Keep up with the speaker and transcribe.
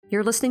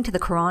You're listening to the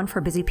Quran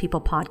for Busy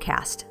People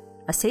podcast,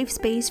 a safe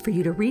space for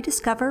you to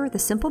rediscover the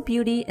simple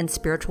beauty and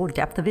spiritual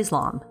depth of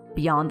Islam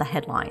beyond the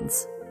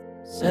headlines.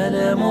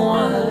 Assalamu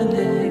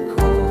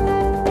alaikum.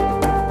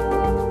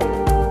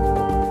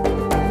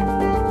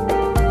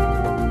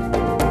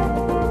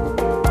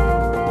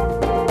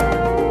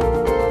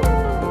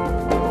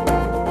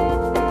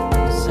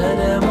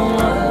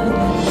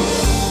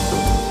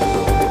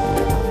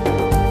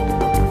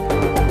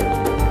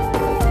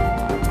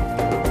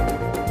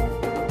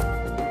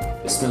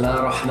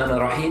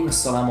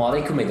 Assalamu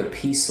alaikum. May the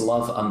peace,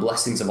 love, and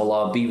blessings of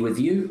Allah be with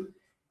you.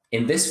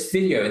 In this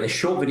video, in this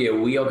short video,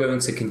 we are going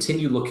to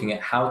continue looking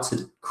at how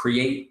to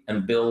create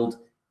and build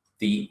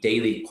the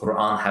daily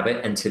Quran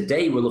habit. And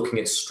today we're looking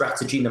at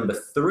strategy number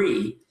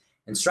 3.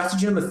 And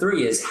strategy number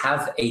 3 is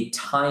have a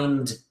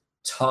timed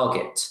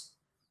target.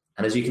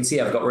 And as you can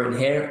see, I've got written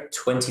here,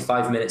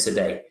 25 minutes a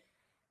day.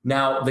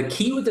 Now, the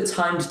key with the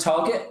timed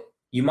target,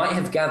 you might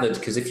have gathered,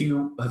 because if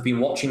you have been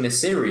watching this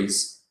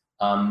series,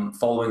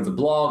 following the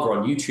blog or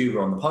on YouTube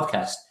or on the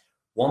podcast,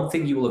 one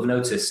thing you will have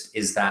noticed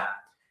is that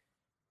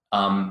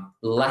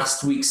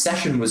last week's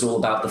session was all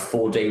about the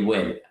 4-day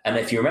win. And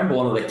if you remember,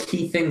 one of the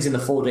key things in the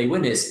 4-day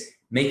win is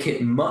make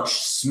it much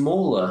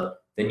smaller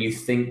than you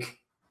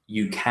think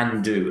you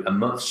can do and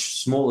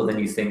much smaller than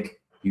you think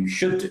you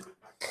should do.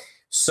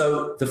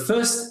 So the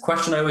first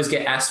question I always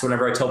get asked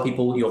whenever I tell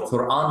people your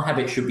Quran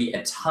habit should be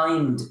a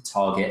timed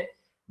target,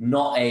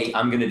 not a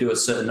I'm going to do a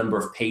certain number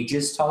of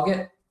pages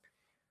target.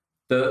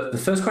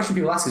 The first question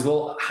people ask is,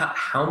 well,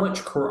 how much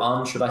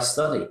Quran should I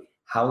study?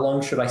 How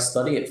long should I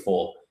study it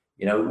for?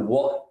 You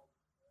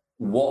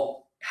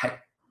know,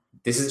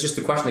 this is just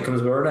the question that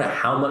comes over now.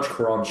 How much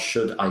Quran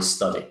should I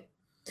study?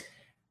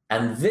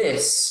 And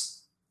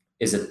this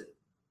is a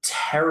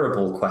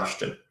terrible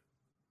question.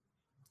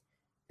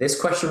 This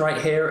question right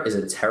here is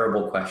a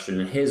terrible question,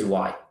 and here's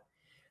why.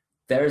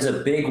 There is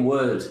a big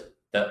word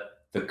that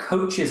the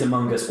coaches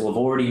among us will have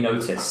already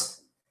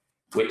noticed,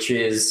 which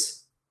is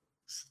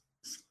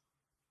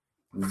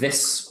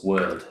this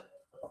word,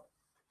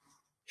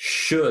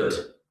 should.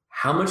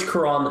 How much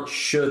Quran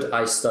should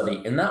I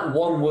study? In that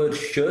one word,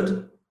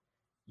 should,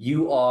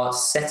 you are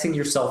setting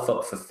yourself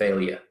up for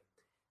failure.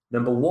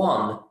 Number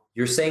one,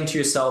 you're saying to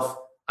yourself,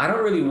 I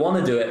don't really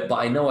want to do it, but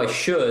I know I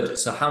should,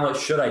 so how much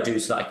should I do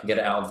so that I can get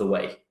it out of the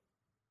way,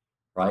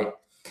 right?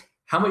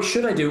 How much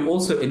should I do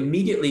also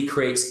immediately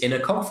creates inner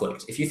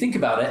conflict. If you think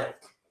about it,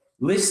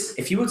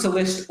 if you were to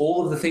list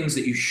all of the things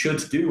that you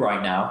should do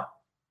right now,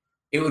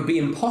 it would be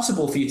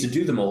impossible for you to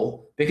do them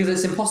all because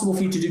it's impossible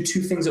for you to do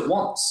 2 things at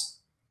once,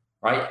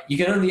 right? You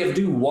can only ever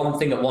do one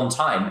thing at one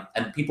time,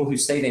 and people who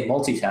say they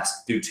multitask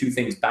do 2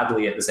 things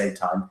badly at the same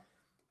time.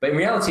 But in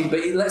reality,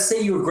 let's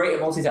say you were great at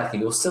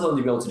multitasking, you'll still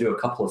only be able to do a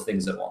couple of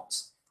things at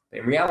once.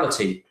 But in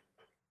reality,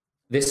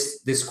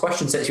 this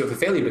question sets you up for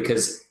failure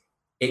because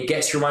it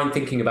gets your mind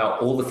thinking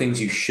about all the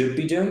things you should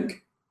be doing,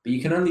 but you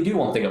can only do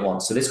one thing at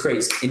once. So this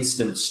creates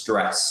instant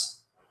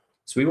stress.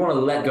 So we want to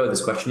let go of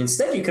this question.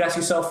 Instead, you could ask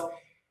yourself,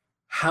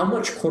 how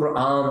much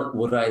Quran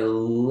would I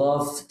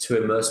love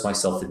to immerse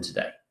myself in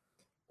today?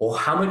 Or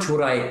how much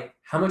would I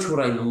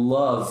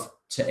love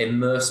to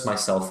immerse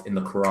myself in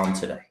the Quran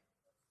today?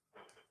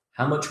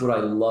 How much would I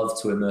love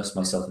to immerse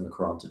myself in the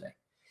Quran today?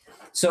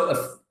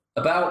 So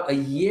about a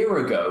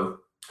year ago,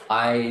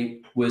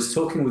 I was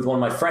talking with one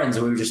of my friends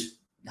and we were just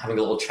having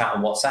a little chat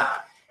on WhatsApp.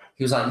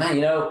 He was like,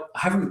 man, I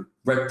haven't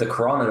read the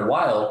Quran in a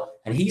while,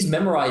 and he's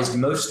memorized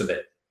most of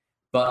it,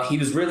 but he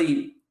was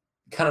really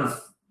kind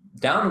of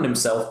down on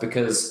himself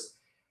because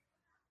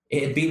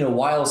it had been a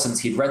while since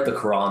he'd read the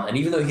Quran, and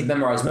even though he'd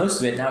memorized most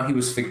of it, now he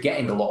was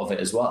forgetting a lot of it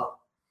as well.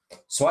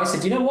 So I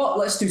said, you know what,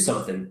 let's do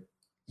something.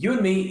 You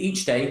and me,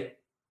 each day,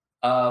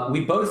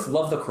 we both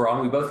love the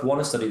Quran, we both want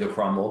to study the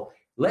Quran more.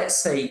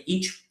 Let's say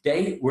each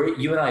day,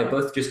 you and I are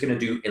both just going to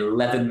do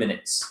 11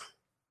 minutes.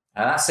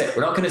 And that's it.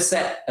 We're not going to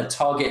set a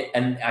target,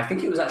 and I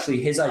think it was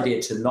actually his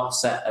idea to not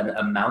set an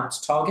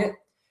amount target.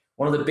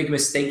 One of the big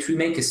mistakes we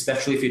make,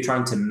 especially if you're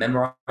trying to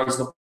memorize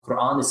the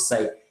Quran, is to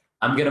say,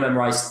 I'm going to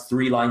memorize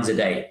 3 lines a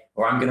day,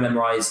 or I'm going to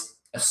memorize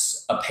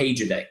a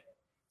page a day.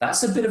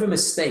 That's a bit of a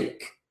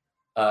mistake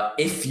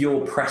if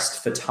you're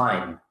pressed for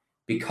time,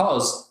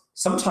 because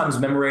sometimes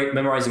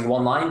memorizing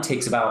 1 line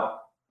takes about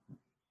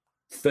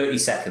 30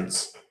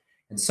 seconds.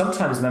 And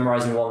sometimes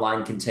memorizing 1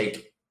 line can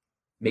take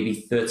maybe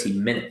 30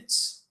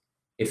 minutes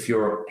if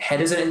your head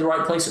isn't in the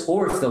right place,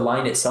 or if the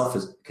line itself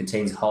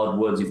contains hard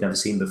words you've never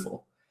seen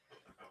before.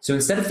 So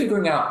instead of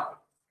figuring out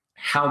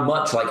how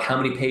much, like how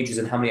many pages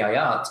and how many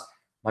ayat,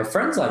 my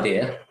friend's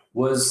idea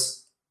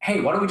was,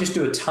 hey, why don't we just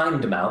do a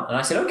timed amount? And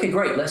I said, okay,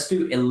 great, let's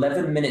do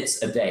 11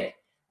 minutes a day.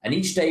 And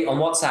each day on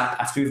WhatsApp,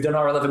 after we've done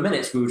our 11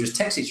 minutes, we would just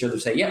text each other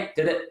and say, yep,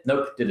 did it,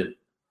 nope, didn't.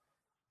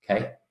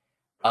 Okay.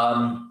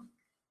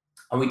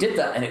 And we did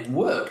that, and it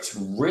worked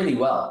really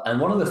well.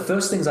 And one of the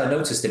first things I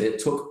noticed it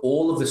took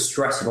all of the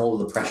stress and all of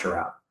the pressure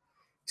out.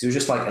 So it was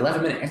just like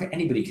 11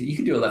 minutes, you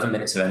can do 11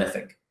 minutes of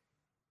anything,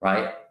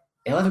 right?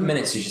 11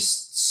 minutes is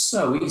just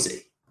so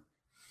easy.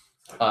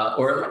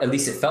 or at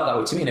least it felt that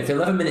way to me. And if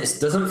 11 minutes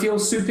doesn't feel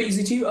super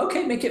easy to you,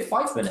 okay, make it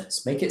 5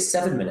 minutes, make it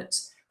 7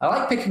 minutes. I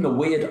like picking a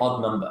weird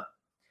odd number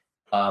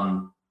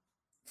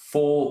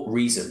for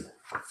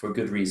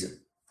good reason.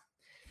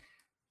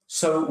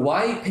 So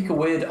why pick a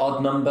weird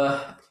odd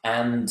number,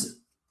 and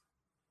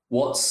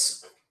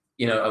what's,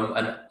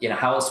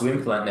 how else to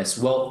implement this?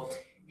 Well,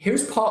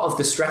 here's part of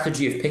the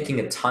strategy of picking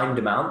a timed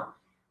amount.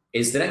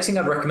 Is the next thing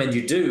I'd recommend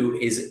you do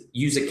is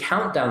use a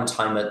countdown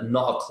timer,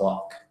 not a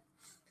clock.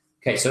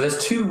 Okay, so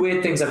there's two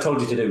weird things I've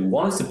told you to do.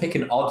 One is to pick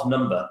an odd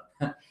number,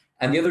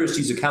 and the other is to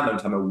use a countdown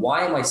timer.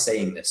 Why am I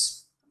saying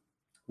this?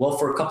 Well,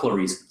 for a couple of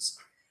reasons.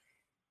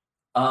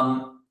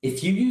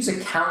 If you use a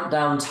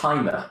countdown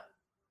timer,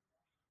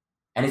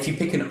 and if you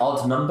pick an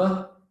odd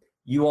number,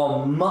 you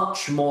are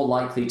much more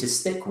likely to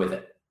stick with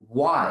it.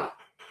 Why?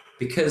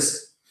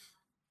 Because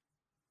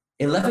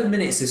 11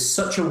 minutes is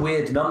such a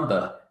weird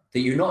number that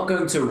you're not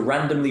going to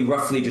randomly,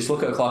 roughly just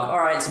look at a clock. All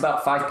right, it's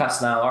about 5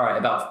 past now. All right,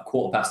 about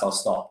 1/4 past, I'll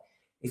stop.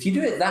 If you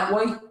do it that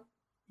way,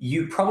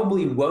 you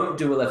probably won't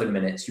do 11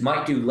 minutes. You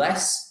might do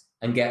less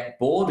and get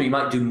bored, or you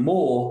might do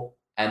more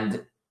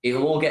and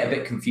it'll all get a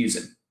bit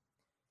confusing.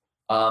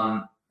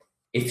 I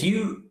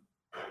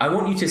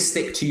want you to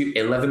stick to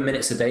 11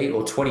 minutes a day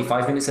or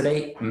 25 minutes a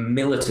day,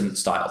 militant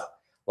style.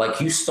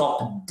 Like you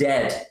stop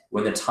dead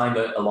when the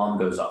timer alarm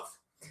goes off.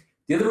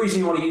 The other reason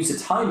you want to use a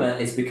timer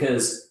is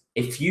because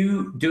if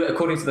you do it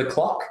according to the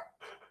clock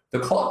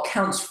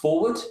counts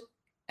forward,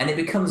 and it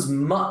becomes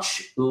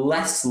much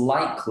less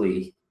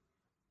likely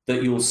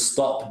that you'll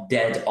stop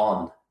dead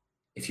on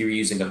if you're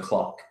using a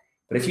clock.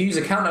 But if you use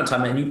a countdown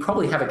timer, and you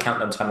probably have a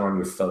countdown timer on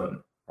your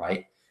phone,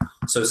 right?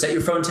 So set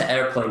your phone to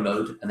airplane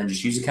mode and then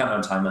just use a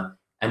countdown timer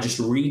and just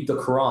read the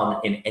Quran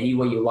in any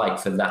way you like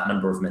for that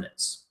number of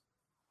minutes.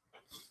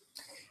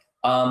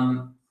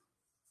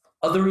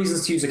 Other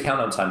reasons to use a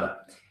countdown timer.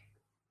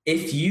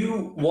 If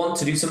you want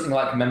to do something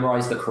like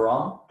memorize the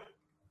Quran,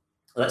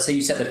 let's say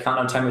you set the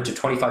countdown timer to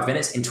 25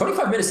 minutes. In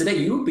 25 minutes a day,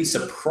 you would be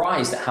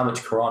surprised at how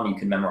much Quran you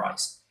can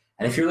memorize.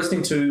 And if you're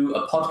listening to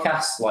a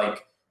podcast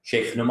like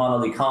Sheikh Nouman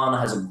Ali Khan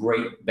has a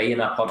great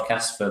Bayna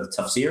podcast for the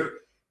tafsir,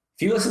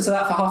 if you listen to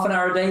that for half an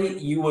hour a day,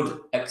 you would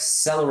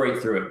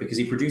accelerate through it because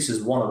he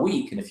produces one a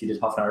week. And if you did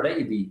half an hour a day,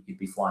 you'd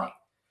be flying.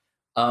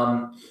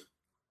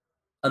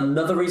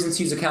 Another reason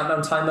to use a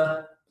countdown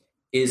timer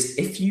is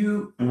if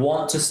you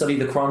want to study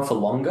the Quran for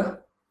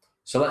longer.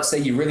 So let's say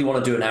you really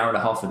want to do an hour and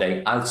a half a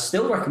day. I'd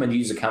still recommend you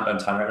use a countdown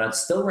timer, and I'd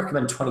still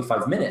recommend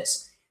 25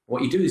 minutes.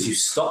 What you do is you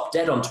stop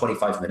dead on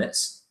 25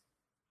 minutes,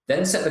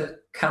 then set the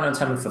countdown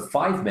timer for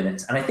 5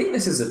 minutes. And I think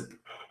this is a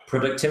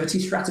productivity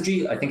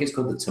strategy. I think it's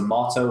called the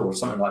tomato or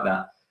something like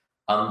that.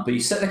 But you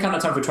set the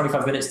countdown timer for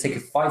 25 minutes, take a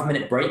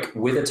 5-minute break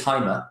with a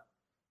timer,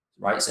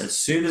 right? So as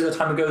soon as the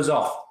timer goes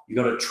off, you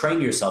got to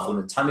train yourself.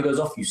 When the timer goes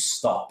off, you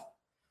stop.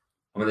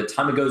 And when the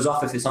timer goes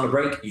off, if it's on a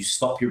break, you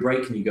stop your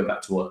break and you go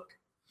back to work.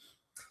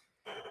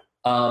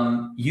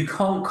 You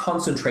can't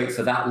concentrate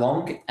for that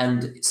long,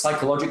 and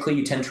psychologically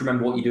you tend to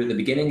remember what you do at the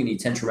beginning and you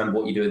tend to remember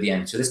what you do at the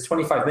end. So this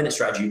 25-minute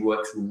strategy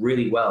works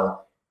really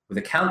well with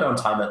a countdown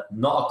timer,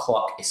 not a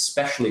clock,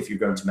 especially if you're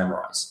going to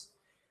memorize.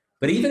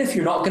 But even if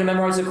you're not going to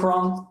memorize the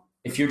Quran,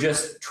 if you're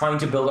just trying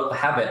to build up a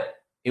habit,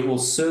 it will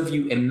serve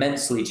you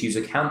immensely to use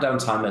a countdown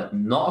timer,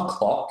 not a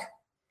clock,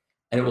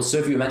 and it will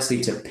serve you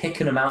immensely to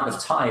pick an amount of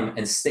time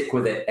and stick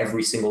with it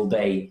every single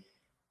day,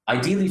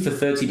 ideally for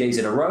 30 days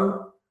in a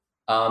row.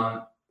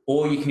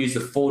 Or you can use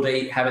the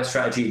 4-day habit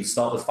strategy and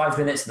start with 5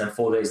 minutes, and then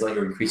 4 days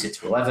later increase it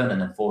to 11,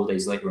 and then 4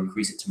 days later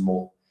increase it to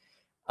more.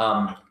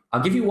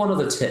 I'll give you one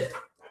other tip.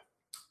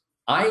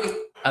 I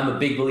am a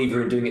big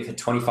believer in doing it for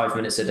 25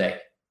 minutes a day,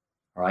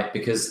 all right?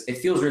 Because it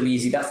feels really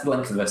easy. That's the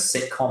length of a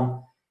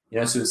sitcom.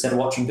 So instead of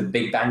watching The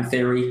Big Bang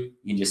Theory,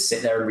 you can just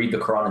sit there and read the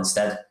Quran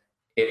instead.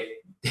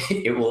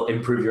 It will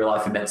improve your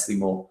life immensely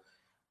more.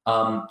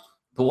 But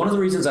one of the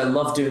reasons I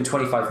love doing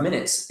 25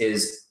 minutes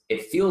is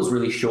it feels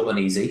really short and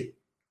easy.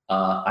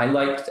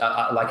 Like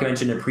I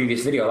mentioned in a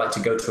previous video, I like to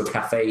go to a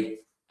cafe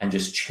and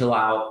just chill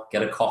out,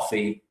 get a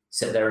coffee,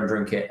 sit there and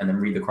drink it, and then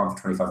read the Quran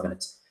for 25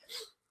 minutes.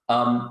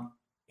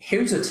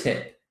 Here's a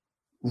tip.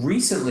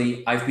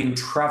 Recently, I've been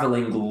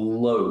traveling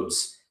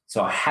loads.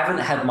 So I haven't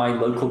had my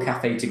local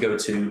cafe to go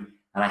to,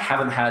 and I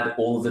haven't had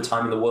all of the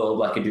time in the world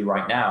like I do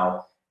right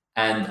now.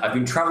 And I've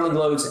been traveling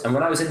loads. And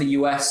when I was in the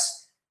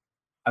US,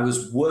 I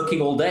was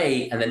working all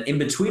day. And then in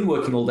between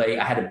working all day,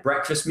 I had a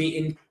breakfast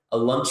meeting, a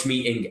lunch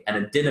meeting, and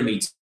a dinner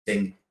meeting.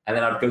 And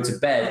then I'd go to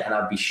bed and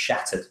I'd be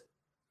shattered.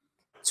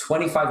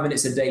 25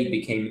 minutes a day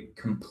became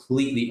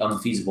completely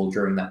unfeasible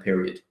during that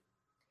period.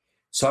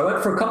 So I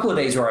went for a couple of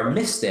days where I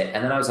missed it.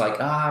 And then I was like,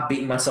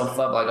 beating myself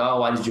up, like,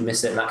 oh, why did you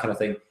miss it? And that kind of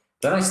thing.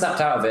 Then I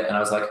snapped out of it and I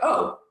was like,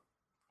 oh,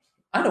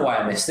 I know why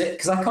I missed it,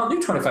 because I can't do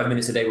 25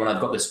 minutes a day when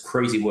I've got this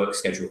crazy work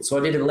schedule. So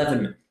I did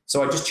 11.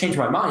 So I just changed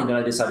my mind and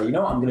I decided, you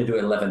know what, I'm going to do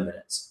 11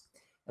 minutes.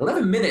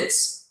 11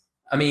 minutes,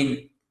 I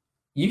mean,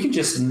 you can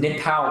just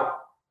nip out,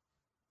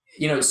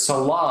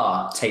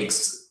 Salah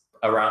takes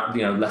around,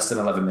 less than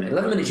 11 minutes.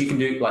 11 minutes you can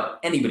do, like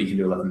anybody can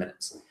do 11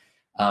 minutes.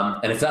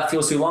 And if that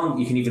feels too long,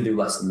 you can even do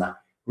less than that.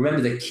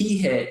 remember, the key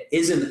here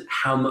isn't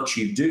how much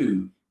you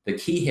do. The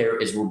key here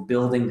is we're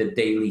building the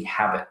daily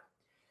habit.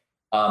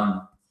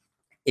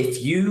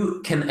 If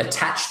you can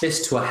attach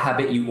this to a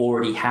habit you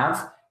already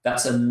have,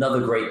 that's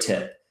another great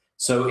tip.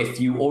 So if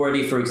you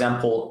already, for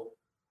example,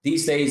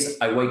 these days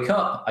I wake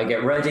up, I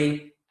get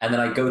ready, and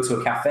then I go to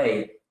a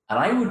cafe, and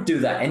I would do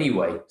that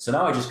anyway. So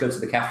now I just go to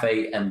the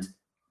cafe and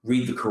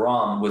read the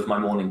Quran with my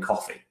morning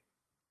coffee.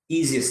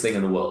 Easiest thing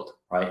in the world,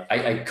 right?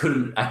 I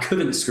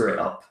couldn't screw it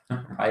up,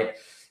 right?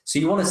 So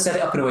you want to set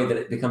it up in a way that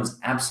it becomes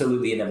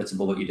absolutely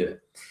inevitable that you do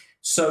it.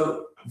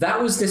 So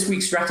that was this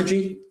week's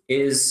strategy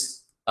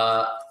is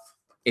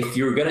if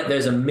you're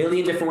there's a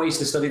million different ways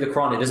to study the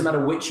Quran. It doesn't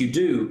matter which you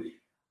do.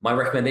 My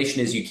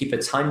recommendation is you keep a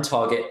time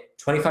target.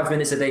 25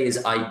 minutes a day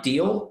is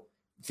ideal.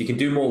 If you can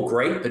do more,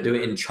 great, but do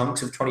it in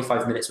chunks of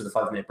 25 minutes with a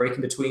 5-minute break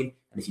in between.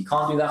 And if you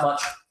can't do that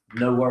much,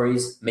 no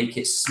worries. Make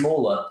it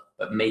smaller,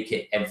 but make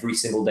it every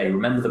single day.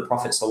 Remember, the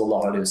Prophet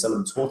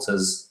ﷺ taught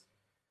us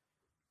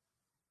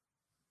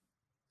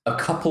a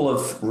couple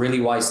of really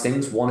wise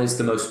things. One is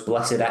the most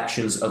blessed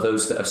actions are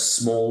those that are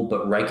small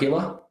but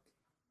regular.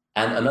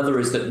 And another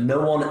is that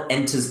no one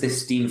enters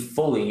this deen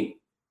fully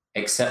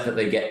except that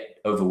they get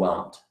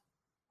overwhelmed.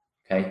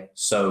 Okay,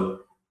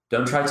 so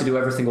don't try to do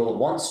everything all at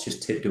once.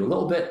 Just do a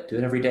little bit, do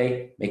it every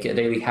day, make it a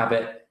daily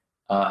habit.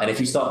 And if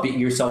you start beating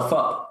yourself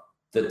up,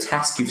 the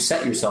task you've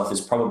set yourself is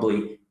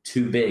probably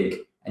too big.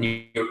 And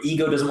your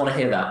ego doesn't want to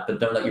hear that, but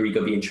don't let your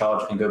ego be in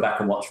charge and go back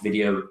and watch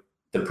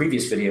the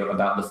previous video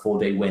about the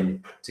 4-day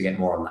win to get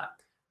more on that.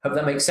 Hope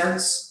that makes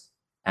sense.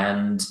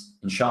 And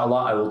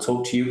inshallah, I will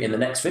talk to you in the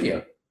next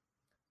video.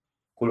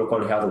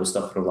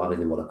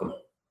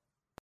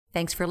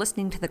 Thanks for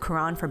listening to the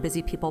Quran for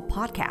Busy People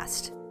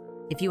podcast.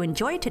 If you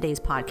enjoyed today's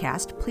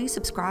podcast, please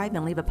subscribe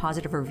and leave a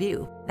positive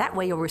review. That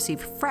way you'll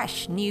receive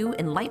fresh, new,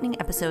 enlightening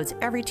episodes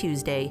every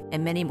Tuesday,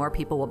 and many more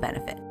people will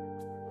benefit.